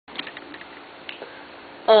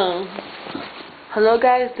Um, Hello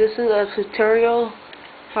guys, this is a tutorial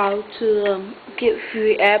how to get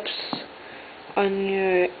free apps on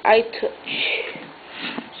your iTouch.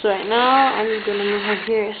 So right now I'm just gonna move on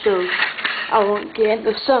here so I won't get in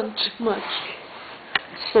the sun too much.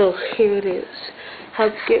 So here it is, how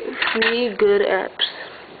to get free good apps.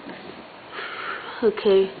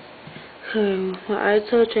 Okay, my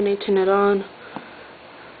iTouch, I need to turn it on.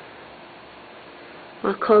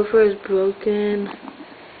 My cover is broken.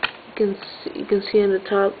 You can see in the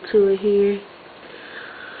top to it here.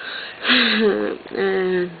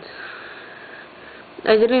 And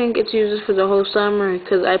I didn't get to use this for the whole summer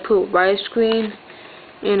because I put widescreen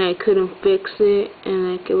and I couldn't fix it,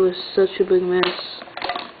 and like it was such a big mess.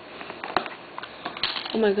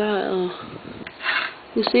 Oh my god,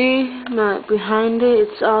 you see behind it,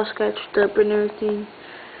 it's all scratched up and everything,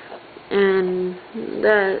 and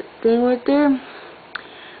that thing right there,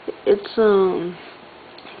 it's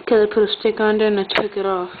because I put a stick on there and I took it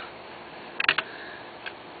off.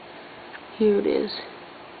 Here it is.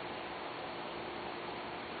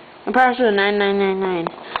 I'm probably sure $9.99.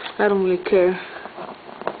 I don't really care.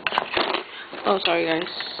 Oh, sorry guys.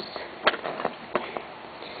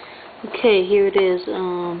 Okay, here it is.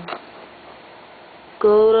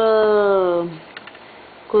 Go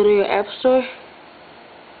to your app store.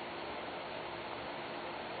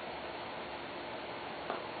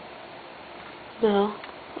 The hell?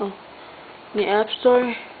 Oh, the app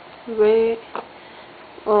store, right?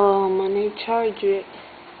 I need to charge it,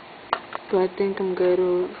 but I think I'm good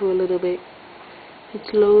for a little bit. It's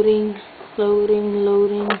loading.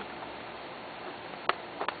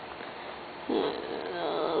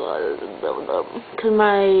 Cause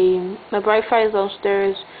my Wi-Fi is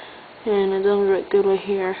downstairs and it doesn't work good right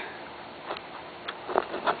here.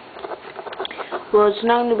 Well, it's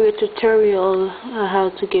not gonna be a tutorial on how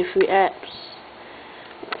to get free apps.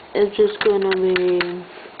 It's just gonna be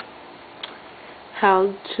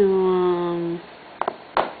how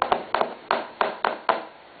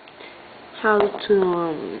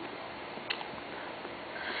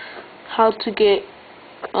to get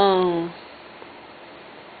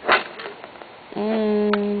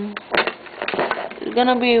it's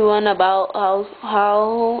gonna be one about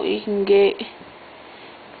how you can get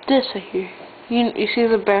this right here. You see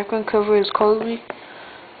the background cover is Kobe,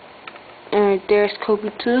 and right there is Kobe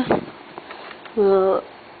too. Well,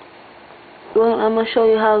 I'm gonna show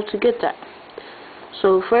you how to get that.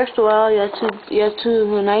 So first of all, you have to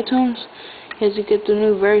on iTunes, you have to get the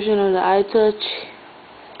new version of the iTouch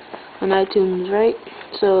on iTunes, right?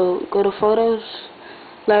 So go to Photos,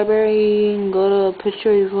 Library, and go to a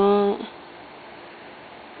picture you want.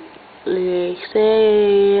 Like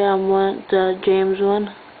say I want the James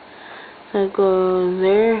one. So go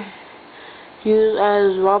there. Use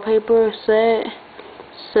as wallpaper.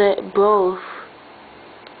 Set both.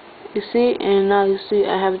 You see, and now you see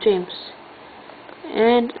I have James,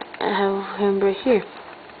 and I have him right here.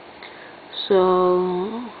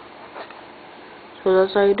 So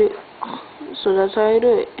that's how you do it.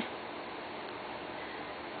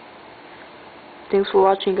 Thanks for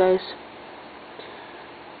watching, guys.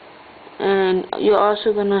 And you're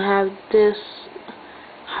also gonna have this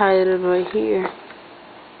highlighted right here,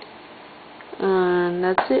 and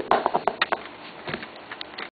that's it.